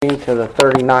To the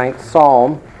 39th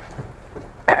Psalm.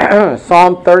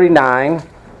 Psalm 39.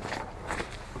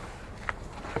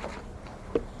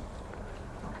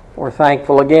 We're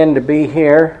thankful again to be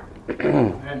here.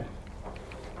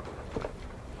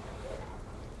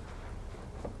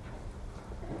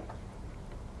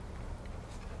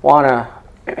 Want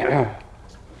to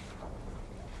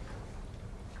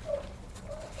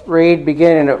read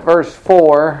beginning at verse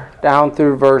 4 down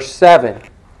through verse 7.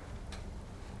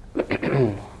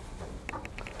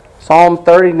 Psalm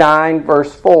 39,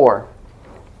 verse 4.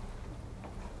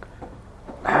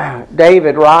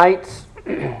 David writes,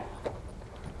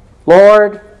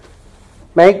 Lord,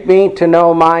 make me to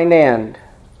know mine end,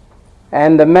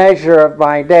 and the measure of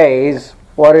my days,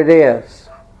 what it is,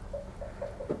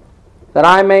 that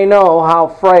I may know how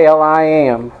frail I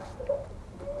am.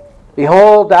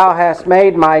 Behold, thou hast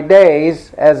made my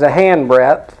days as a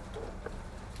handbreadth,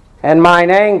 and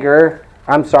mine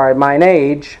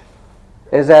age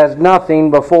is as nothing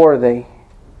before thee.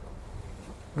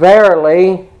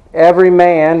 Verily, every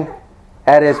man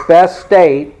at his best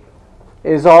state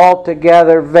is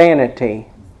altogether vanity.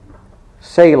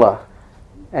 Selah.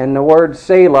 And the word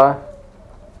Selah,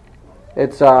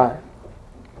 it's a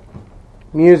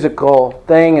musical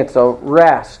thing. It's a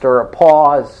rest or a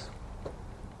pause.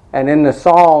 And in the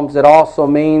Psalms, it also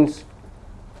means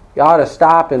you ought to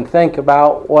stop and think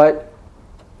about what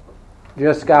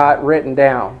just got written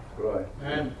down. Right.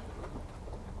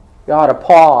 You ought to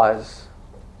pause.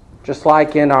 Just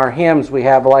like in our hymns we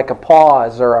have like a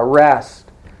pause or a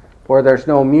rest where there's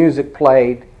no music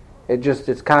played.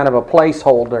 It's kind of a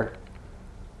placeholder.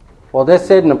 Well,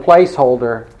 this isn't a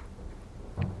placeholder.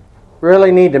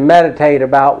 Really need to meditate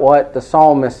about what the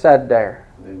psalmist said there.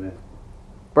 Amen.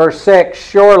 Verse 6,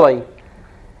 surely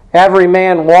every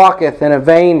man walketh in a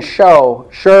vain show.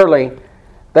 Surely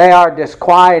they are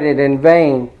disquieted in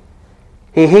vain.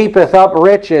 He heapeth up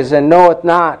riches, and knoweth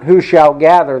not who shall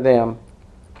gather them.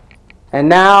 And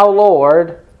now,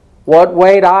 Lord, what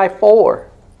wait I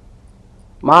for?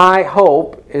 My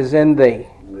hope is in Thee.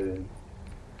 Amen.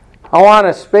 I want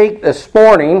to speak this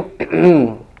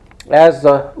morning, as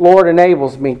the Lord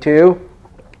enables me to,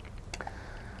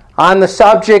 on the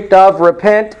subject of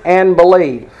repent and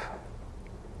believe.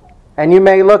 And you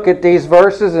may look at these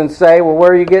verses and say, well,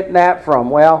 where are you getting that from?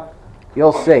 Well,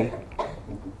 you'll see.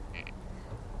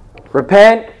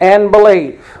 Repent and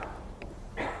believe.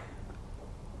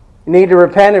 You need to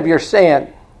repent of your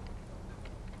sin.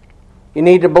 You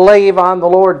need to believe on the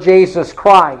Lord Jesus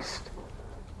Christ,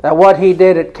 that what He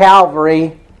did at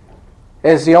Calvary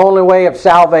is the only way of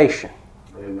salvation.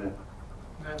 Amen.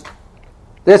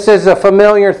 This is a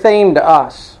familiar theme to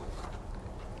us.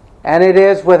 And it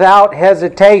is without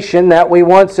hesitation that we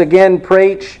once again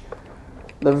preach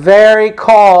the very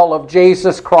call of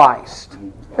Jesus Christ.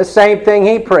 The same thing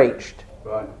He preached.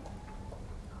 Right.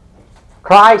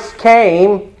 Christ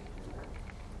came,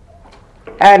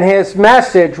 and His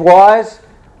message was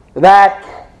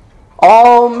that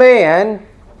all men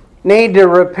need to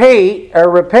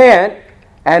repent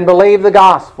and believe the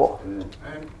gospel.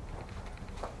 Amen.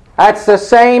 That's the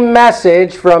same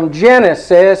message from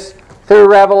Genesis through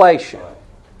Revelation.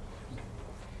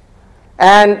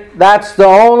 And that's the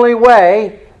only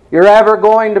way you're ever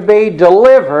going to be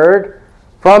delivered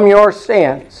from your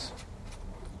sins.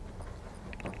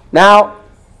 Now,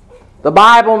 the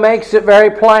Bible makes it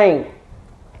very plain.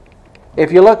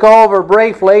 If you look over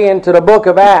briefly into the book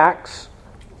of Acts,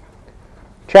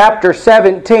 chapter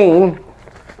 17,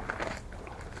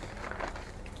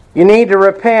 you need to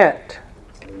repent.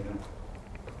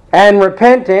 And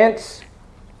repentance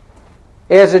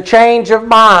is a change of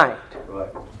mind.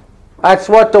 Right. That's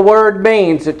what the word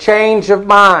means, a change of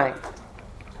mind.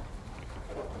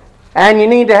 And you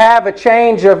need to have a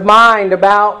change of mind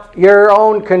about your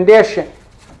own condition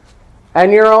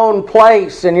and your own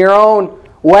place and your own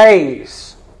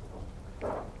ways.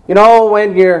 You know,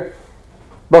 when you're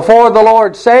before the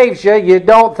Lord saves you, you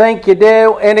don't think you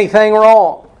do anything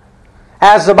wrong.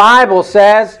 As the Bible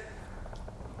says,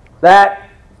 that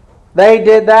they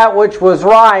did that which was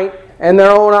right in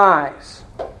their own eyes.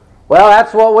 Well,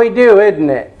 that's what we do, isn't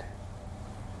it?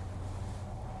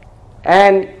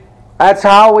 And that's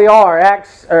how we are.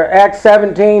 Acts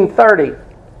 17:30.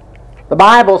 The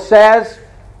Bible says,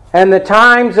 and the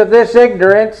times of this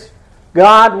ignorance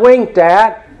God winked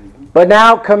at, but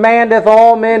now commandeth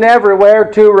all men everywhere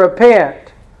to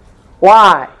repent.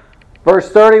 Why? Verse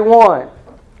 31.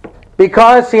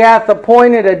 Because He hath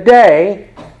appointed a day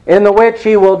in the which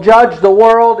He will judge the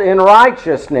world in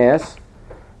righteousness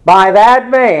by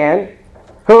that man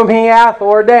whom He hath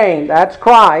ordained. That's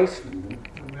Christ.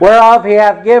 whereof he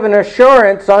hath given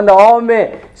assurance unto all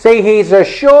men. See, he's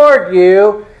assured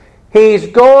you he's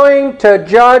going to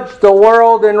judge the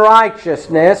world in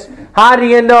righteousness. How do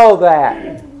you know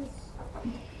that?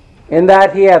 In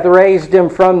that he hath raised him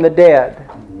from the dead.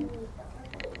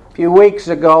 A few weeks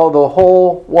ago, the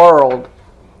whole world,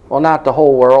 well, not the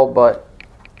whole world, but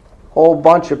a whole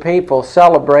bunch of people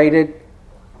celebrated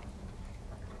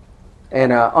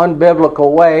in an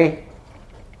unbiblical way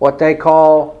what they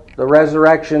call the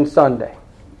Resurrection Sunday,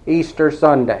 Easter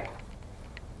Sunday.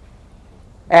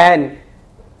 And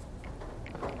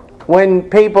when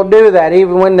people do that,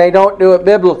 even when they don't do it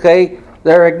biblically,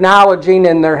 they're acknowledging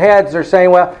in their heads, they're saying,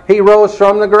 well, he rose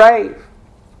from the grave.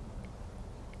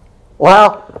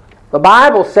 Well, the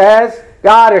Bible says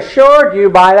God assured you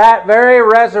by that very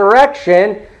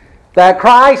resurrection that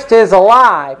Christ is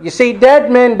alive. You see, dead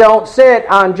men don't sit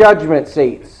on judgment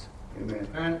seats.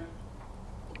 Amen.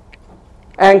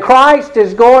 And Christ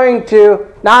is going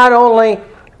to not only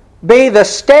be the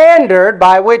standard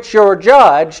by which you're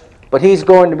judged, but He's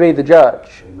going to be the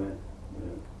judge. Amen.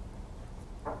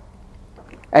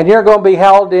 And you're going to be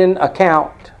held in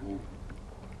account.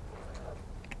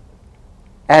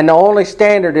 And the only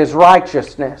standard is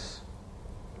righteousness.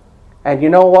 And you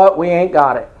know what? We ain't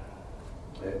got it.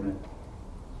 Amen.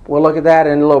 We'll look at that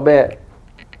in a little bit.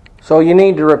 So you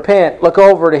need to repent. Look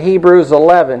over to Hebrews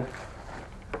 11.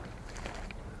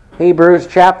 Hebrews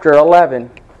chapter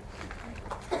 11.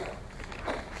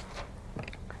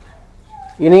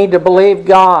 You need to believe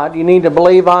God. You need to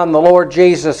believe on the Lord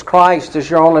Jesus Christ as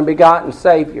your only begotten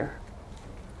Savior.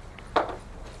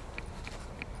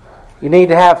 You need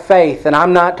to have faith. And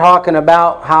I'm not talking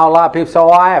about how a lot of people say, oh,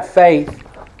 I have faith.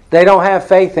 They don't have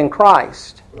faith in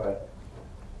Christ. Right.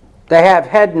 They have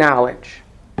head knowledge.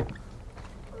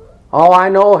 Oh, I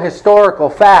know historical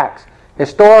facts.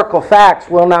 Historical facts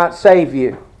will not save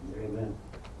you. Amen.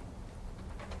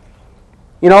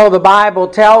 You know, the Bible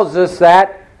tells us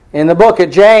that in the book of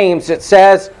James, it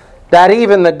says that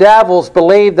even the devils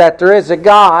believe that there is a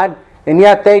God, and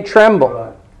yet they tremble.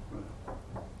 Right.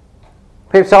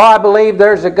 People say, oh, I believe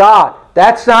there's a God.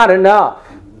 That's not enough.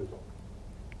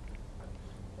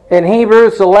 In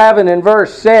Hebrews 11 and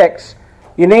verse 6,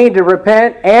 you need to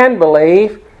repent and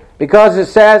believe, because it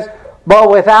says, but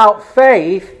without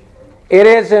faith, it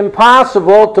is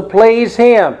impossible to please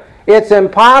Him. It's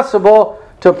impossible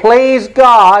to please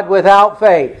God without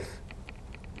faith.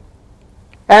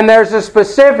 And there's a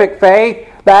specific faith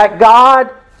that God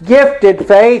gifted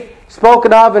faith,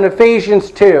 spoken of in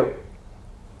Ephesians 2.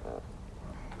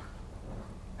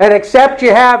 And except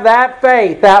you have that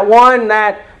faith, that one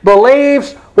that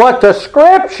believes what the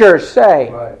Scriptures say.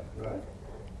 Right.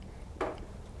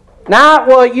 Not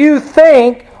what you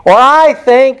think, or I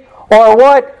think, or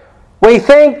what we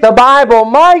think the Bible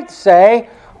might say,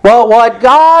 but what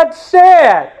God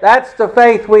said. That's the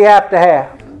faith we have to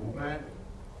have.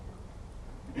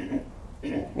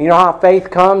 You know how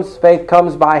faith comes? Faith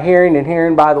comes by hearing, and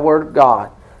hearing by the Word of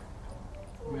God.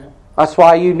 That's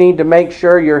why you need to make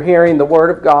sure you're hearing the Word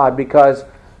of God, because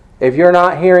if you're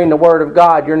not hearing the Word of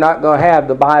God, you're not going to have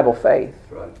the Bible faith.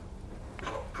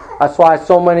 That's why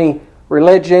so many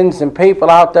religions and people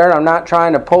out there, and I'm not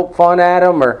trying to poke fun at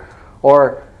them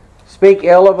or speak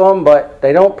ill of them, but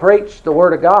they don't preach the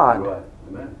Word of God. Right.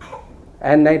 Amen.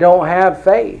 And they don't have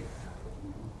faith.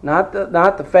 Not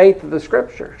the faith of the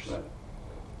Scriptures. Right.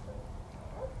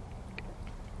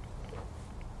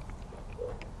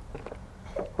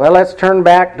 Well, let's turn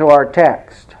back to our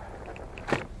text.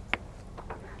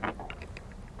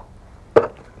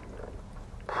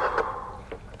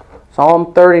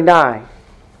 Psalm 39.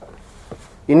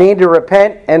 You need to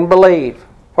repent and believe.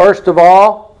 First of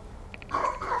all,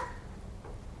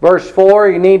 verse 4,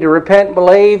 you need to repent and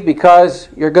believe because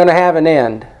you're going to have an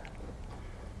end.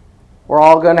 We're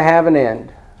all going to have an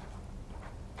end.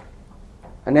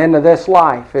 An end of this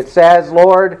life. It says,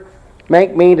 Lord,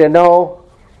 make me to know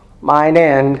mine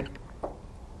end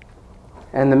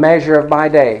and the measure of my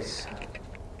days.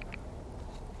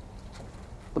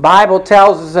 The Bible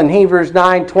tells us in Hebrews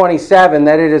 9:27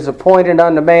 that it is appointed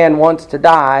unto man once to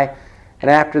die, and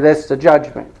after this the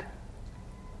judgment.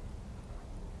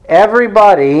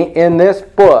 Everybody in this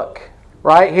book,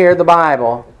 right here, the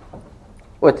Bible,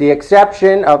 with the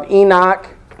exception of Enoch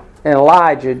and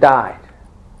Elijah, died.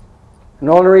 And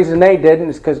the only reason they didn't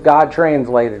is because God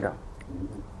translated them.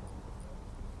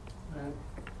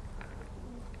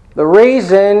 The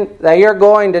reason that you're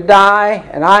going to die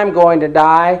and I'm going to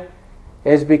die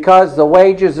is because the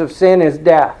wages of sin is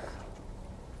death.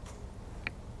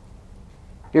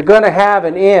 You're going to have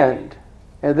an end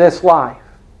in this life.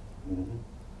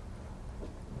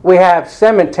 We have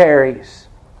cemeteries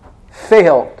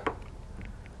filled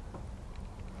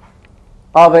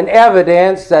of an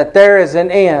evidence that there is an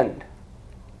end.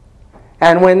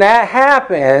 And when that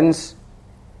happens,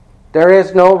 there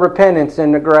is no repentance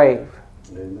in the grave.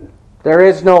 Amen. There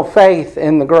is no faith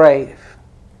in the grave.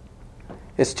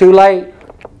 It's too late.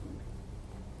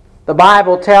 The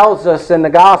Bible tells us in the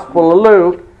Gospel of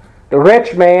Luke, the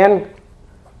rich man,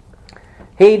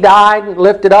 he died and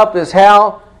lifted up his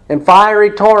hell in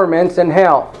fiery torments in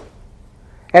hell.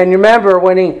 And you remember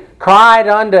when he cried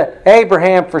unto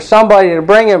Abraham for somebody to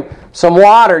bring him some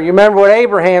water. You remember what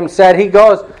Abraham said? He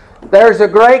goes, there's a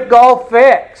great gulf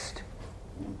fixed.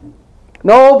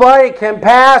 Nobody can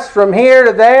pass from here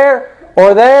to there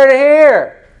or there to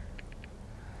here.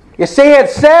 You see,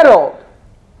 it's settled.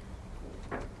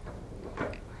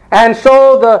 And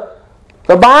so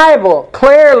the Bible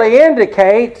clearly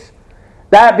indicates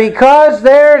that because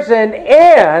there's an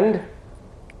end,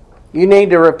 you need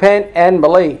to repent and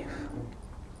believe.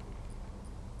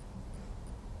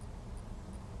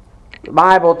 The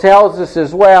Bible tells us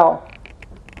as well,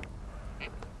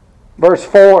 verse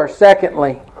 4,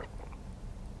 secondly,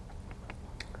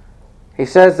 he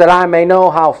says that I may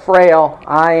know how frail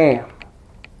I am.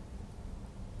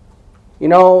 You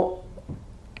know,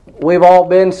 we've all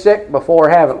been sick before,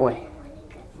 haven't we?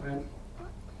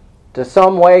 To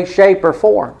some way, shape, or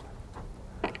form.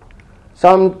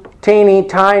 Some teeny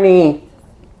tiny,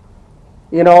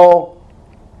 you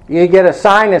get a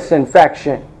sinus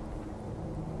infection.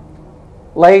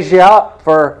 Lays you up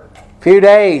for a few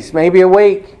days, maybe a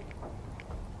week.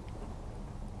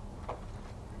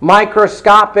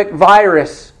 Microscopic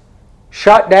virus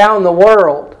shut down the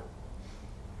world.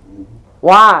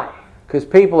 Why? Because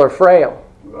people are frail.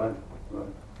 Right.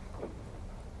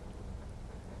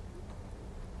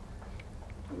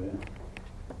 Amen.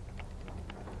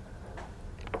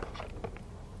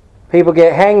 People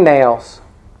get hangnails.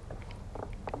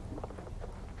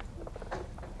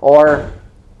 Or,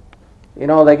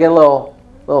 they get a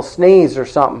little sneeze or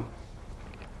something.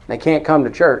 They can't come to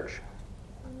church.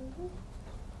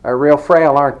 They're real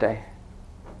frail, aren't they?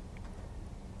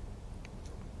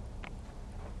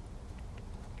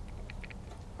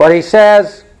 But he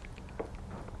says,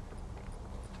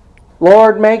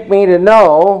 Lord, make me to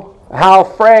know how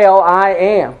frail I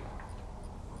am.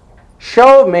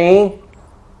 Show me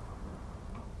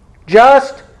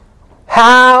just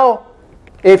how,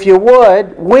 if you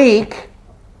would, weak,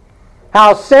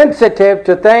 how sensitive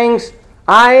to things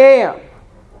I am.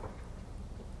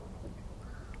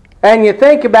 And you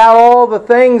think about all the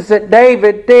things that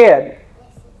David did,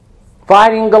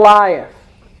 fighting Goliath,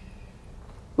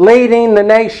 leading the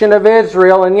nation of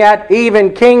Israel, and yet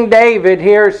even King David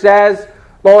here says,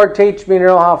 Lord, teach me to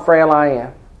know how frail I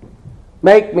am.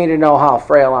 Make me to know how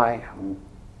frail I am.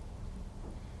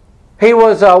 He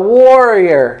was a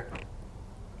warrior.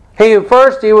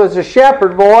 First he was a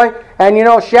shepherd boy,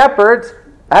 and shepherds,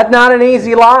 that's not an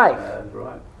easy life. That's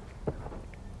right.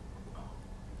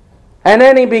 And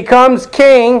then he becomes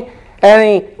king,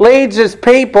 and he leads his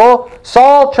people.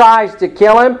 Saul tries to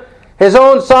kill him. His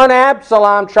own son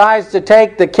Absalom tries to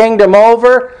take the kingdom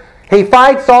over. He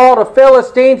fights all the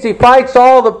Philistines. He fights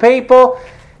all the people.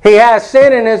 He has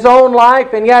sin in his own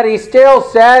life, and yet he still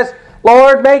says,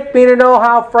 Lord, make me to know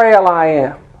how frail I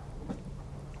am.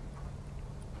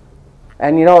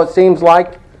 And it seems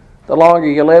like the longer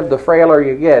you live, the frailer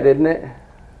you get, isn't it?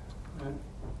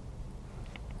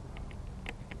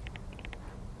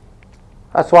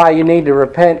 That's why you need to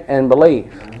repent and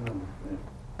believe.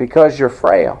 Because you're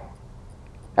frail.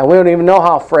 And we don't even know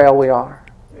how frail we are.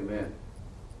 Amen.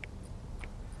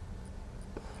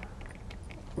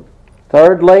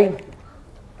 Thirdly,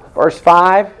 verse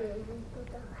 5,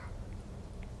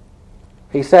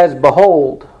 he says,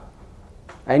 behold.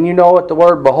 And you know what the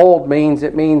word behold means.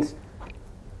 It means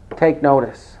take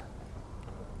notice.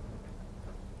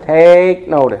 Take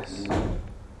notice.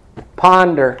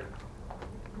 Ponder.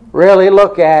 Really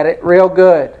look at it real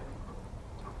good.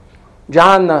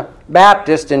 John the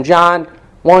Baptist in John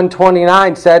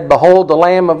 1:29 said, behold the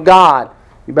Lamb of God.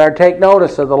 You better take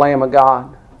notice of the Lamb of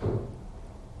God.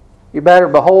 You better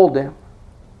behold Him.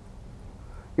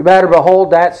 You better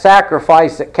behold that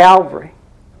sacrifice at Calvary.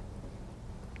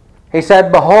 He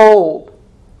said, behold,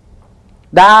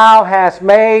 thou hast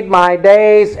made my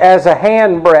days as a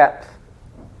handbreadth.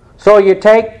 So you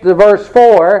take the verse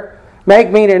 4,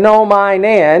 make me to know mine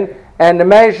end, and the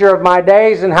measure of my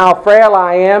days and how frail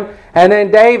I am. And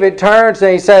then David turns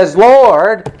and he says,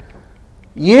 Lord,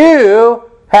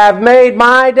 you have made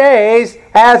my days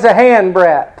as a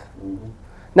handbreadth.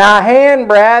 Now a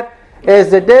handbreadth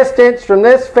is the distance from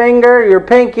this finger, your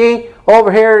pinky, over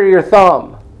here to your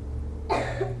thumb.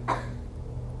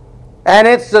 And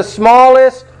it's the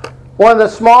smallest, one of the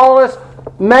smallest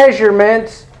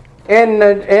measurements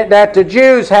that the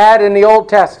Jews had in the Old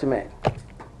Testament.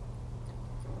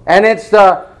 And it's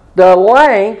the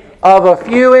length of a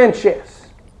few inches.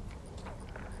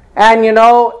 And you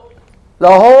know,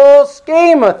 the whole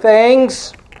scheme of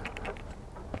things,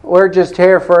 we're just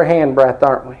here for a handbreadth,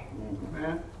 aren't we?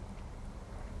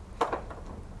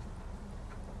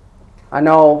 I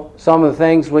know some of the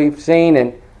things we've seen,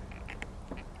 and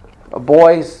the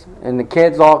boys and the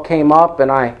kids all came up, and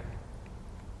I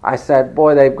said,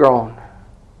 boy, they've grown.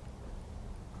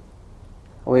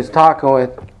 We was talking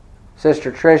with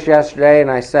Sister Trish yesterday, and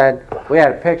I said, we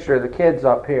had a picture of the kids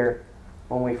up here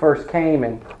when we first came,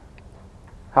 and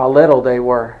how little they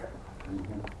were.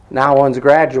 Now one's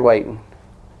graduating.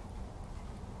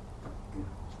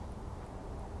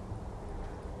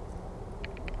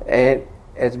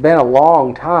 It's been a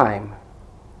long time,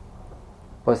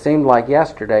 but it seemed like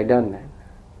yesterday, doesn't it?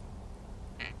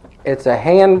 It's a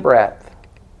handbreadth.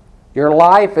 Your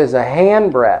life is a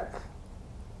handbreadth.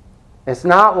 It's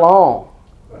not long.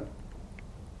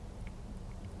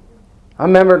 I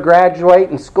remember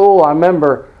graduating school. I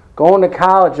remember going to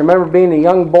college. I remember being a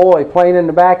young boy playing in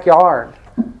the backyard.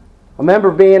 I remember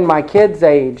being my kids'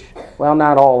 age. Well,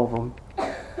 not all of them.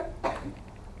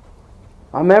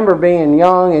 I remember being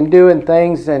young and doing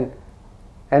things, and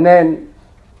then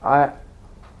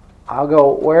I'll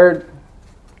go, where'd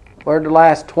the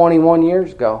last 21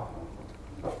 years go?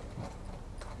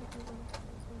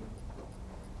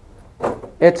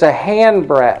 It's a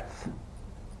handbreadth.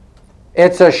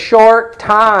 It's a short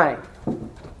time.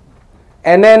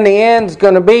 And then the end's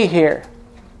going to be here.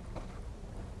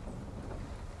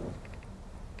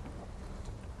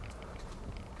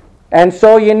 And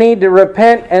so you need to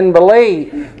repent and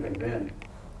believe. Amen.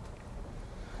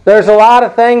 There's a lot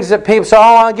of things that people say,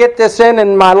 oh, I'll get this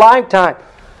in my lifetime.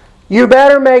 You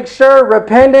better make sure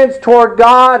repentance toward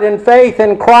God and faith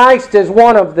in Christ is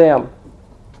one of them.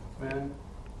 Amen.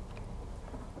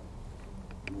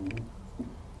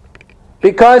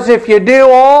 Because if you do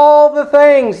all the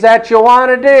things that you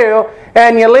want to do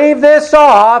and you leave this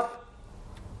off,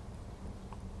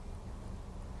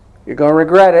 you're going to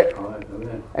regret it.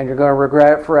 And you're going to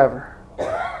regret it forever.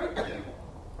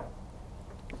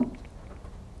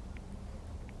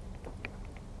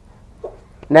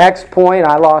 Next point,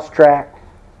 I lost track.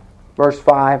 Verse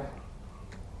 5.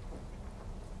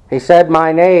 He said,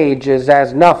 mine age is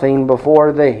as nothing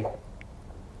before thee.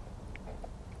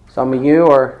 Some of you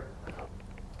are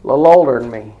a little older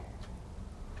than me.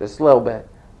 Just a little bit.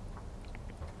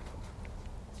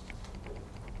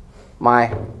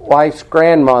 My wife's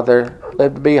grandmother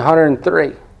lived to be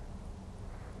 103.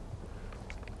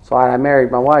 So I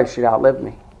married my wife, she'd outlived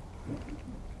me.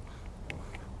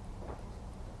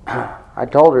 I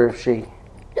told her if she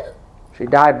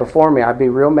died before me, I'd be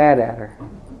real mad at her.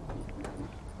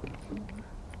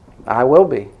 I will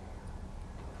be.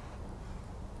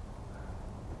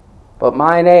 But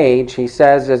mine age, he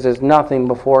says, is nothing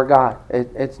before God.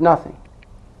 It's nothing.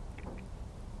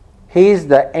 He's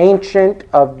the Ancient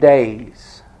of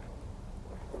Days.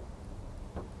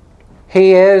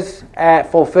 He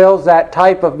fulfills that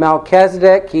type of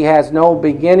Melchizedek. He has no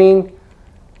beginning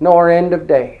nor end of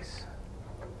days.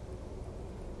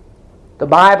 The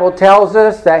Bible tells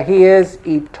us that He is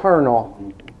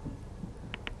eternal.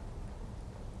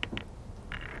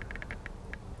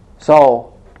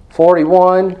 So,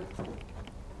 41,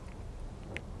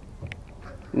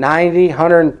 90,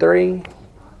 103,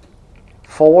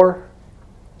 4,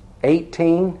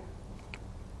 18,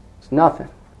 it's nothing.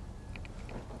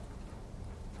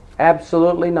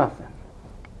 Absolutely nothing.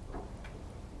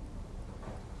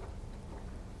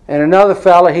 And another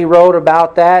fellow, he wrote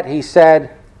about that. He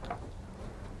said,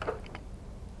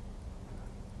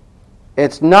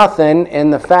 it's nothing in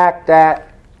the fact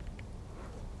that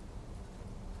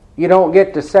you don't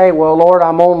get to say, well, Lord,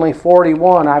 I'm only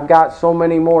 41. I've got so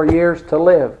many more years to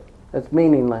live. It's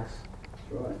meaningless.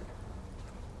 That's right.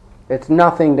 It's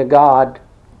nothing to God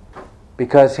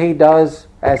because He does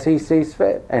as He sees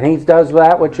fit. And He does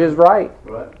that which is right.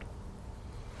 Right.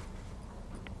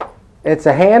 It's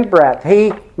a handbreadth.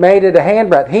 He made it a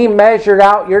handbreadth. He measured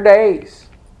out your days.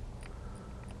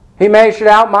 He measured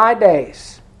out my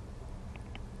days.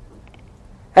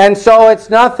 And so it's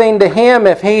nothing to Him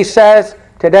if He says,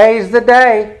 today's the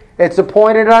day. It's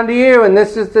appointed unto you, and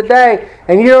this is the day.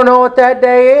 And you don't know what that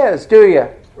day is, do you?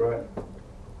 Right.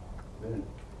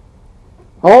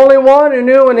 Only one who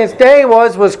knew when His day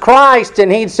was Christ,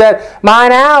 and He said,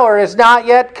 mine hour is not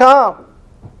yet come.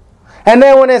 And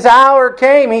then when His hour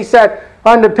came, He said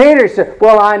unto Peter, He said,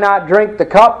 will I not drink the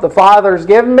cup the Father's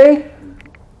given me?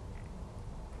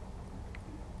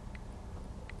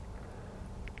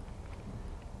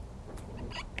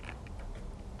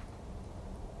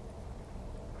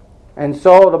 And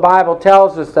so the Bible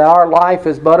tells us that our life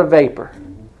is but a vapor.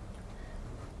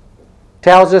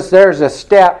 Tells us there's a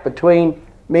step between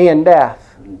me and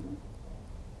death.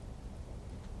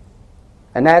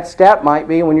 And that step might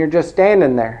be when you're just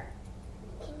standing there.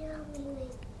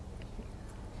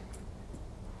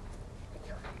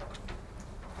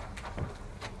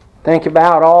 Think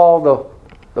about all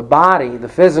the body, the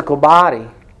physical body.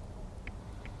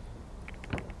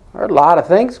 There are a lot of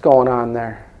things going on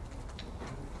there.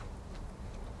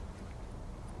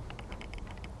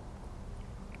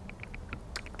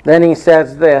 Then he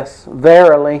says this,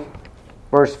 verily,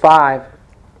 verse 5,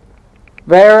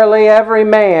 verily every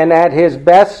man at his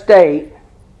best state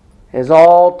is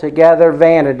altogether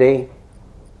vanity.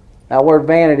 That word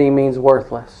vanity means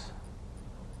worthless.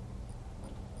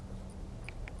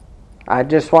 I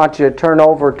just want you to turn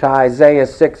over to Isaiah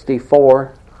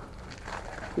 64.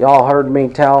 Y'all heard me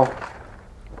talk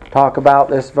about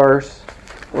this verse.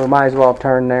 We might as well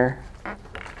turn there.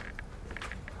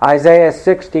 Isaiah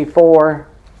 64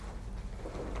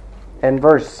 and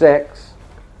verse 6.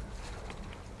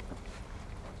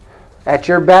 At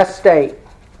your best state,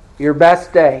 your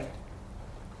best day.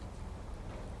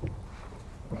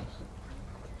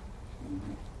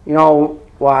 You know,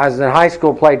 well, I was in high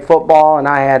school, played football, and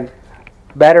I had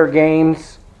better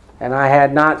games, and I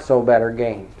had not so better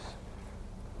games.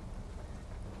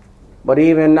 But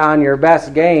even on your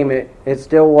best game, it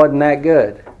still wasn't that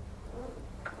good.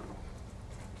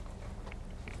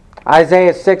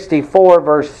 Isaiah 64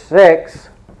 verse 6,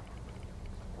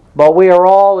 but we are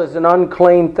all as an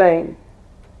unclean thing,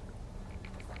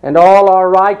 and all our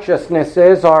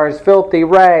righteousnesses are as filthy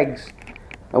rags,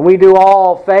 and we do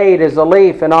all fade as a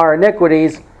leaf, and our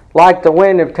iniquities like the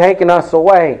wind have taken us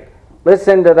away.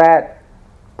 Listen to that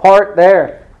part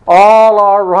there. All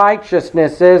our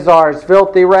righteousnesses are as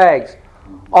filthy rags.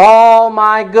 All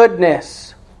my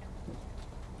goodness,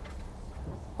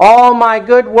 all my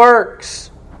good works.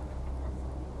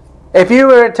 If you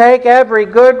were to take every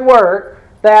good work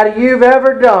that you've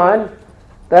ever done,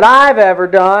 that I've ever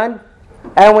done,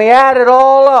 and we add it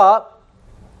all up,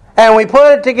 and we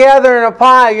put it together in a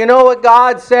pile, you know what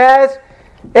God says?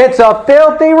 It's a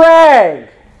filthy rag.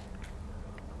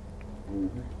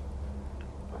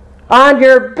 On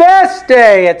your best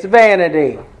day, it's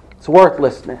vanity. It's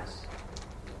worthlessness.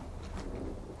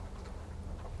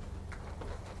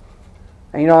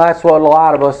 And you know, that's what a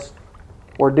lot of us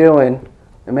were doing.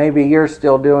 And maybe you're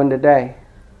still doing today.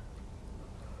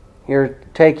 You're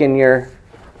taking your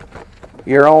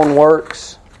own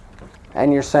works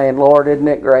and you're saying, Lord, isn't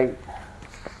it great?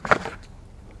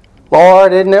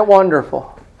 Lord, isn't it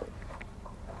wonderful?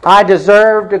 I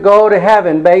deserve to go to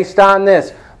heaven based on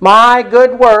this. My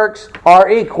good works are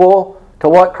equal to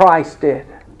what Christ did.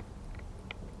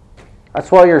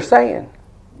 That's what you're saying.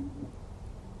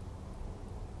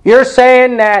 You're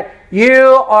saying that you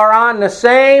are on the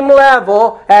same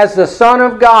level as the Son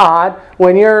of God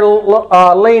when you're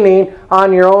leaning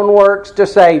on your own works to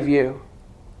save you.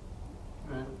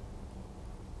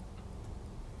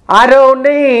 I don't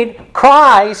need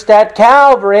Christ at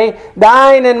Calvary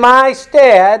dying in my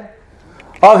stead,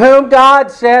 of whom God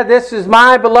said, this is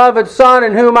my beloved Son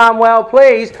in whom I'm well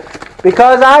pleased,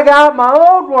 because I got my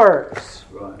own works.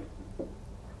 Right.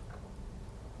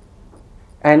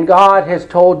 And God has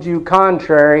told you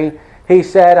contrary. He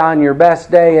said on your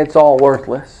best day it's all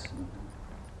worthless.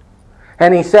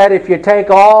 And He said if you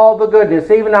take all the goodness,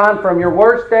 even on from your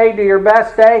worst day to your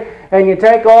best day, and you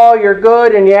take all your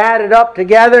good and you add it up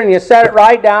together and you set it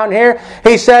right down here,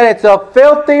 He said it's a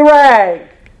filthy rag.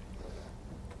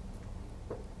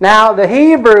 Now the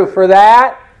Hebrew for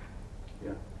that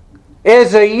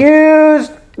is a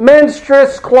used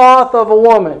menstruous cloth of a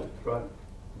woman. Right.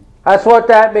 That's what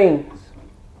that means.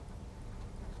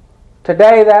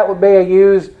 Today that would be a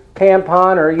used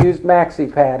tampon or a used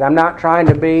maxi pad. I'm not trying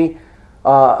to be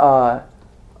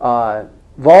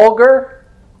vulgar.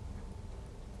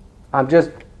 I'm just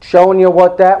showing you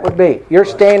what that would be. You're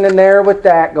standing there with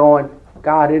that going,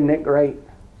 God, isn't it great?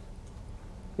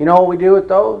 You know what we do with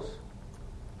those?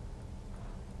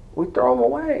 We throw them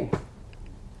away.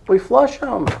 We flush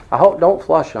them. I hope don't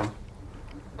flush them.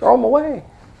 Throw them away.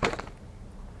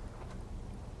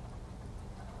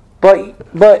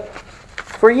 But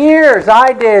for years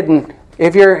I didn't.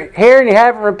 If you're here and you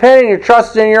haven't repented and you're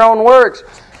trusting in your own works,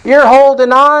 you're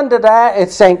holding on to that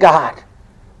and saying, God,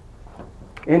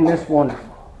 isn't this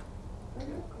wonderful?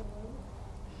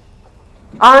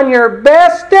 On your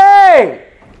best day,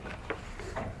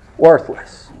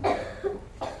 worthless.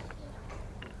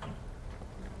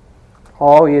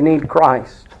 Oh, you need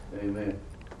Christ.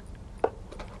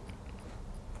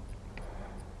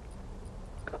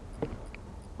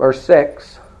 verse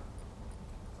 6.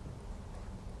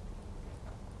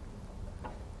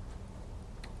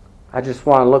 I just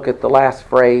want to look at the last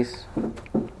phrase.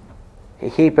 He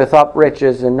heapeth up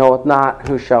riches and knoweth not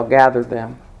who shall gather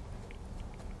them.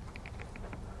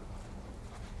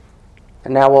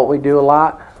 And now what we do a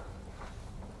lot?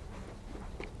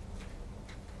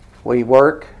 We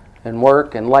work and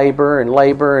labor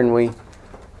and we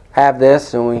have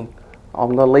this and I'm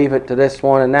going to leave it to this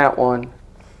one and that one.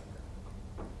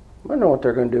 I don't know what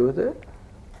they're going to do with it.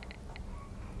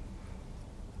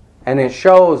 And it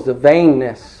shows the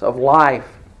vainness of life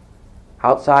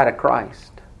outside of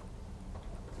Christ.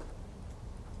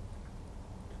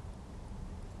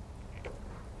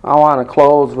 I want to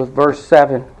close with verse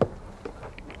 7.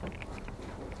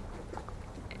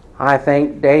 I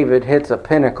think David hits a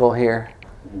pinnacle here.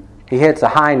 He hits a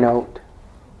high note.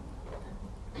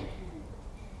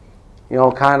 You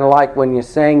know, kind of like when you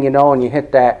sing, you know, and you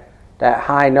hit that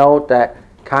high note, that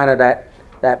kind of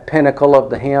that pinnacle of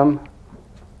the hymn.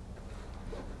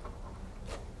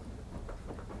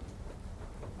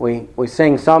 We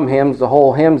sing some hymns, the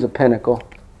whole hymn's a pinnacle.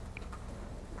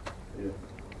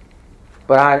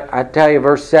 But I tell you,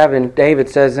 verse 7, David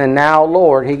says, and now,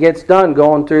 Lord, he gets done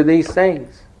going through these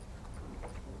things.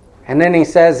 And then he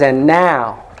says, and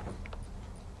now.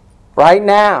 Right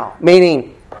now.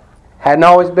 Meaning, hadn't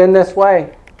always been this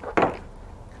way.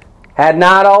 Had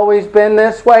not always been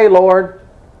this way, Lord.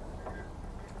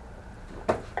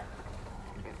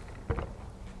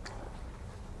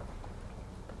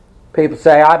 People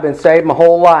say, I've been saved my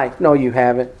whole life. No, you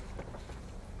haven't.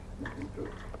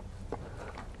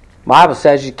 The Bible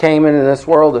says you came into this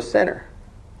world a sinner.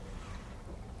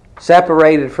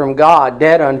 Separated from God,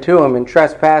 dead unto Him in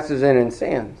trespasses and in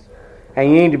sins. And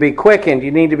you need to be quickened.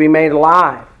 You need to be made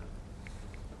alive.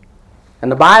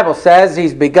 And the Bible says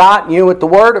He's begotten you with the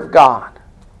Word of God.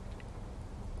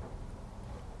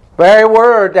 Very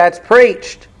word that's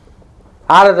preached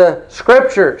out of the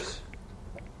Scriptures.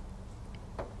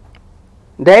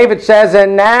 David says,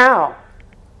 and now,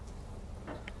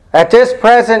 at this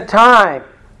present time,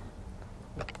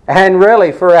 and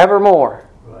really forevermore.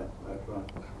 Right, that's right.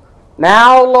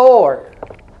 Now, Lord,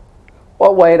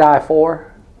 what wait I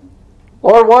for?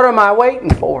 Lord, what am I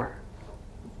waiting for?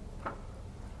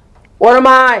 What am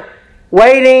I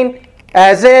waiting,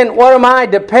 as in, what am I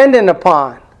dependent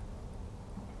upon?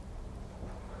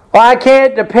 Well, I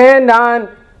can't depend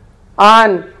on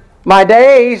my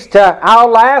days to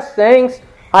outlast things.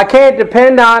 I can't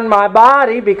depend on my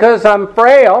body because I'm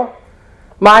frail.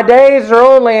 My days are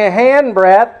only a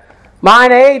handbreadth.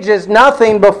 Mine age is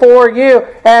nothing before you.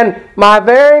 And my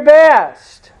very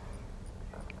best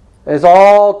is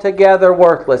altogether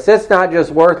worthless. It's not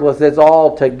just worthless, it's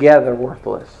altogether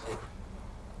worthless.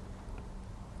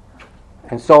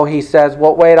 And so he says,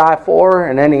 what wait I for?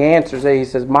 And then he answers it. He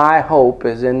says, my hope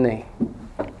is in thee.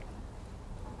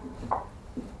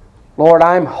 Lord,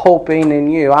 I'm hoping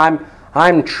in you.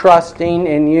 I'm trusting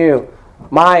in you.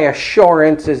 My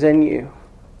assurance is in you.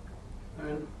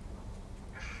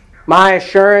 My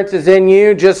assurance is in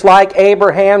you, just like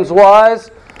Abraham's was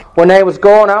when they was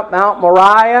going up Mount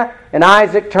Moriah, and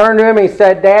Isaac turned to him. He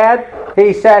said, Dad,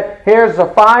 he said, here's the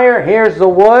fire, here's the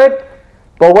wood,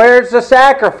 but where's the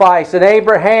sacrifice? And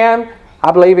Abraham,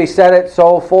 I believe he said it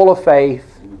so full of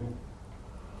faith.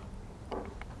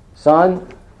 Son,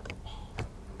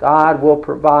 God will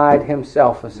provide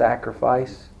Himself a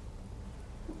sacrifice.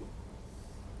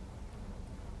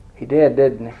 He did,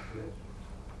 didn't He?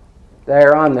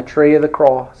 There on the tree of the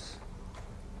cross.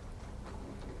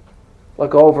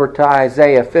 Look over to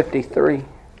Isaiah 53.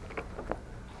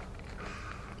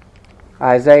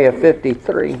 Isaiah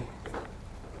 53. You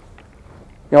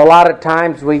know, a lot of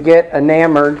times we get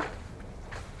enamored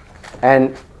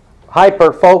and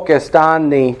hyper-focused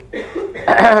on the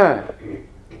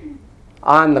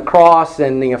on the cross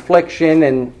and the affliction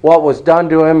and what was done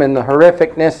to Him and the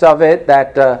horrificness of it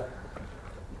that the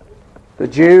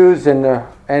Jews and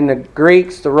the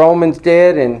Greeks, the Romans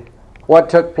did, and what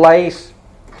took place.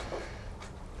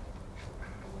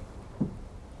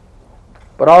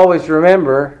 But always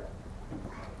remember,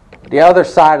 the other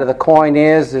side of the coin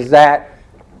is that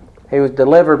He was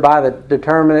delivered by the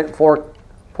determinate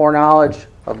foreknowledge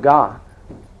of God.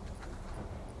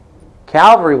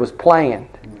 Calvary was planned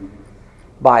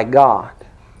by God.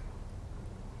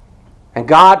 And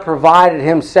God provided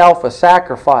Himself a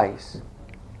sacrifice.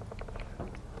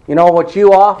 You know what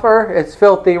you offer? It's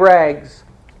filthy rags.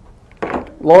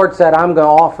 Lord said, I'm going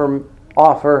to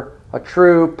offer a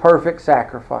true, perfect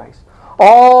sacrifice.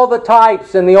 All the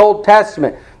types in the Old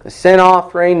Testament, the sin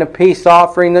offering, the peace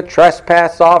offering, the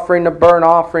trespass offering, the burnt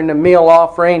offering, the meal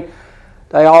offering,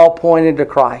 they all pointed to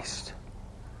Christ.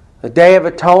 The Day of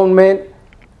Atonement,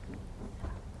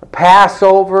 the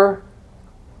Passover,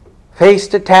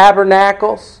 Feast of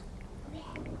Tabernacles,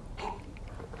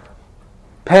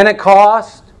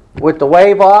 Pentecost with the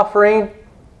wave offering,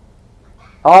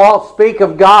 all speak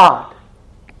of God.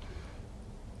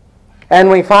 And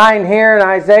we find here in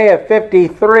Isaiah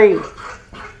 53,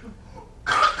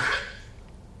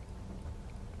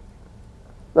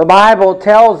 the Bible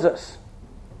tells us,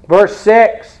 verse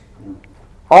 6,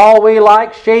 all we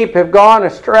like sheep have gone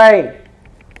astray.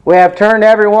 We have turned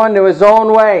everyone to his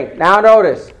own way. Now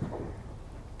notice,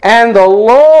 and the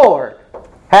Lord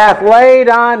hath laid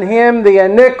on him the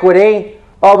iniquity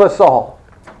of us all.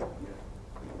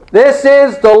 This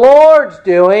is the Lord's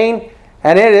doing,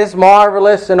 and it is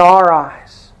marvelous in our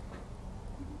eyes.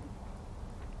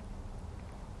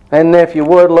 And if you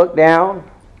would, look down.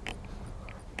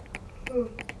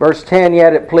 Verse 10,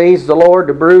 yet it pleased the Lord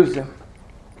to bruise him.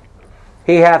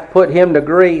 He hath put him to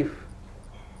grief.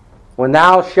 When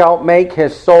thou shalt make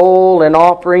his soul an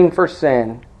offering for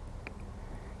sin,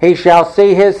 he shall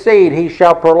see his seed, he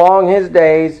shall prolong his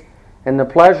days, and the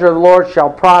pleasure of the Lord shall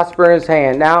prosper in his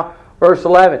hand. Now, verse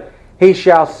 11, he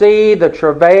shall see the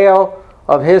travail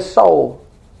of his soul,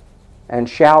 and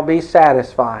shall be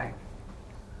satisfied.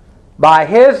 By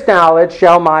his knowledge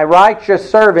shall my righteous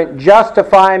servant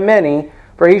justify many,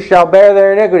 for he shall bear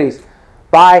their iniquities.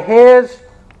 By his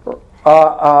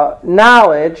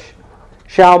knowledge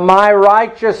shall my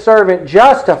righteous servant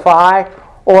justify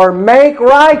or make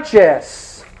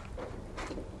righteous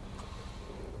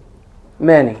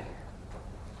many.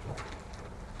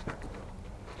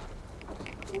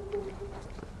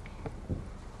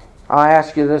 I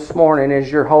ask you this morning,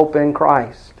 is your hope in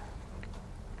Christ?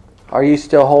 Are you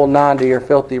still holding on to your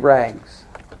filthy rags?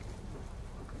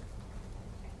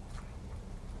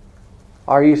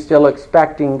 Are you still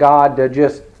expecting God to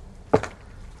just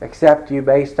accept you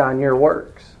based on your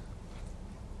works?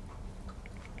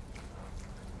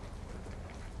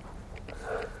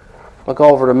 Look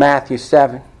over to Matthew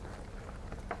 7.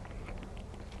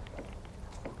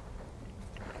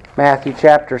 Matthew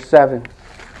chapter 7.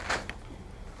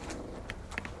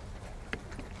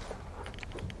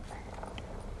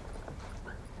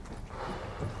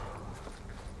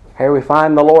 Here we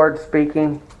find the Lord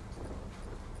speaking.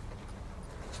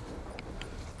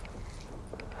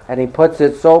 And He puts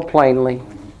it so plainly.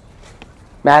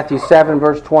 Matthew 7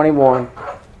 verse 21.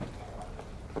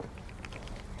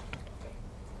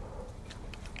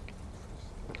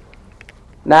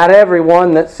 Not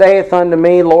everyone that saith unto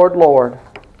me, Lord, Lord,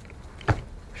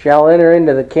 shall enter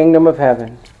into the kingdom of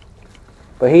heaven,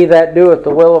 but he that doeth the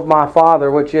will of my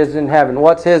Father which is in heaven.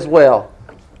 What's His will?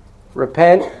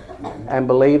 Repent and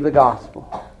believe the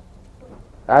gospel.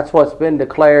 That's what's been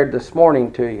declared this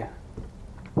morning to you.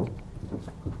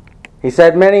 He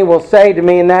said, many will say to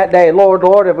me in that day, Lord,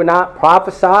 Lord, have we not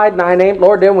prophesied in thy name?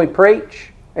 Lord, didn't we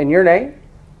preach in your name?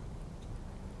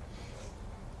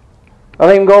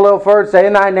 I'll even go a little further and say,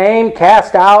 in thy name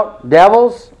cast out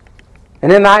devils,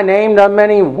 and in thy name done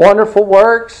many wonderful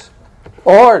works.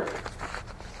 Lord,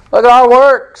 look at our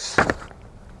works.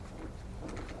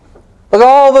 Look at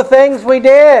all the things we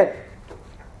did.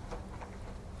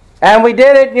 And we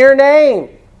did it in your name.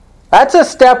 That's a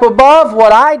step above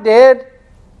what I did.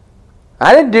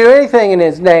 I didn't do anything in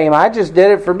His name. I just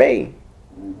did it for me.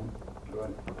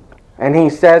 And He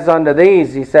says unto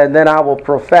these, He said, then I will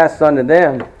profess unto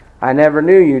them, I never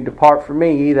knew you. Depart from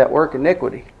me, ye that work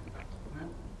iniquity.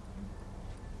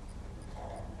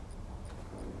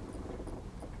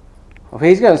 Well, if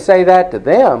He's going to say that to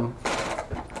them,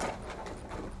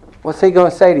 what's He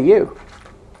going to say to you?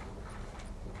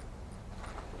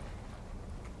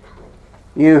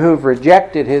 You who've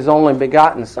rejected His only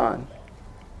begotten Son.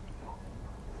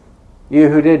 You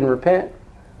who didn't repent.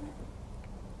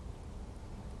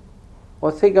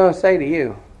 What's He going to say to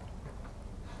you?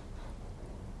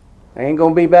 It ain't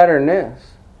going to be better than this.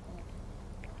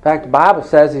 In fact, the Bible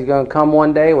says He's going to come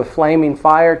one day with flaming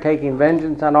fire, taking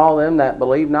vengeance on all them that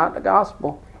believe not the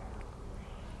gospel.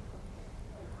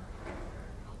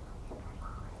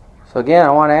 So again,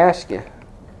 I want to ask you,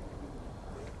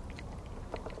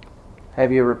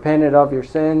 have you repented of your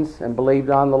sins and believed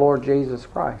on the Lord Jesus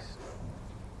Christ?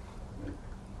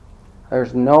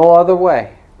 There's no other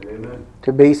way Amen.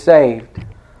 to be saved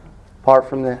apart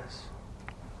from this.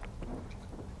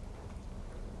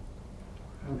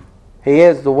 He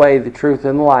is the way, the truth,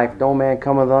 and the life. No man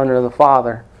cometh unto the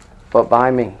Father but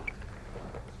by me.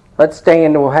 Let's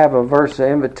stand and we'll have a verse of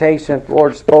invitation. If the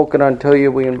Lord spoken unto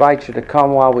you, we invite you to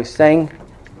come while we sing.